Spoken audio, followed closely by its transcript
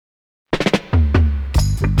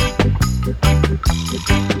Gonna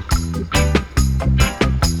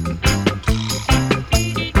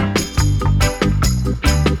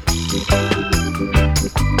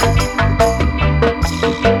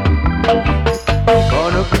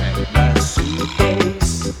pack my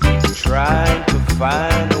suitcase, trying to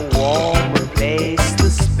find a warmer place to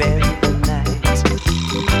spend the night.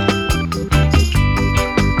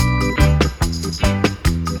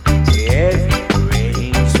 Heavy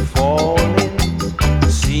rain's falling,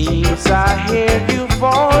 seems I hear your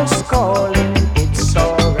voice calling. It's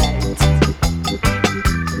alright.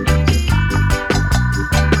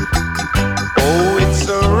 Oh, it's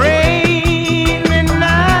a rainy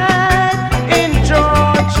night in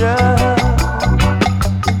Georgia.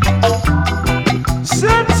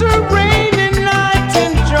 Such a rainy night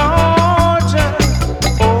in Georgia.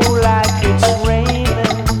 Oh, like it's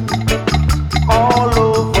raining all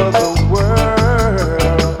over the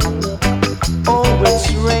world. Oh, it's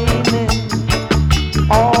raining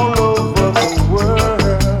all over the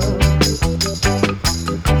world.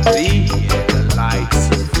 The lights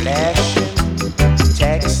are flashing,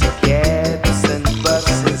 taxi cabs and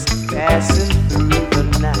buses passing through the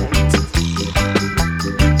night.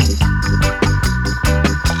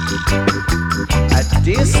 A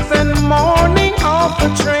distant mourning of a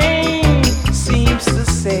train seems to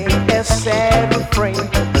say a sad refrain,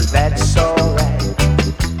 but that's alright.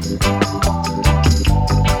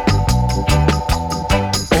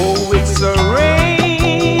 Oh, it's a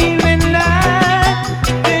rainy night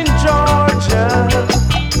in Georgia.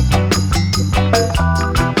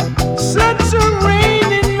 Such a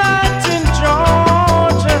rainy night in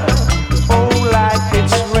Georgia. Oh, like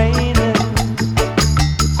it's raining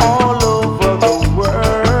all over the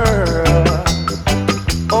world.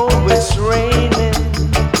 Oh, it's raining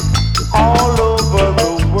all over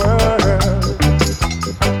the world.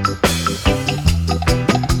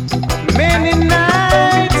 Many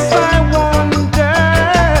nights I wonder,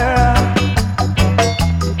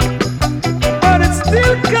 but it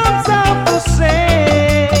still comes out the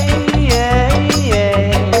same.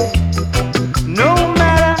 No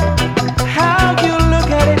matter how you look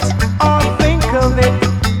at it or think of it,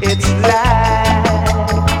 it's life.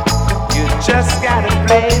 You just gotta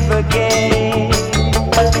play the game.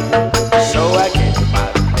 So I get my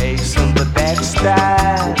place on the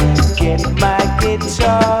backside, get my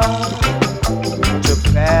guitar to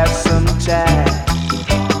pass some time.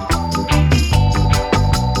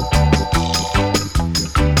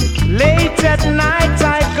 Late at night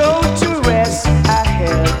I go to rest. I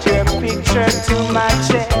held your picture to my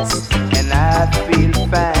chest and I feel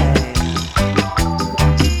fine.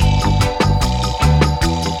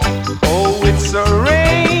 Oh, it's a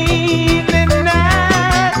rainy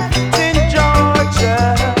night in Georgia.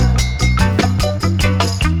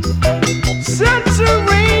 Such a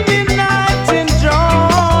rainy night in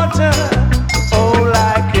Georgia. Oh,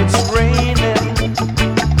 like it's raining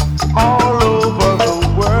all over the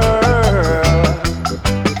world.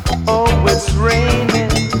 Oh, it's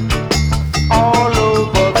raining all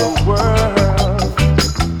over the world.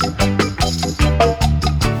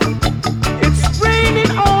 It's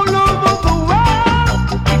raining all over the world.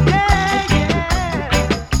 Yeah,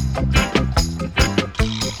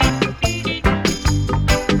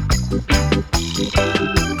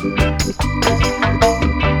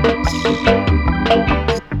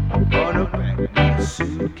 Gonna pack my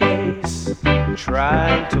suitcase,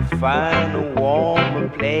 trying to find a warmer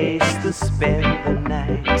place to spend the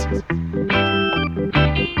night.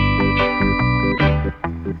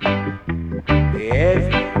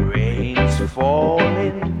 Heavy rain's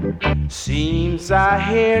falling, seems I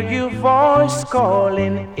hear your voice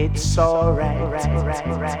calling. It's alright.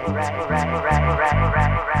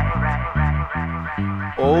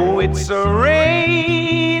 Oh, it's a rain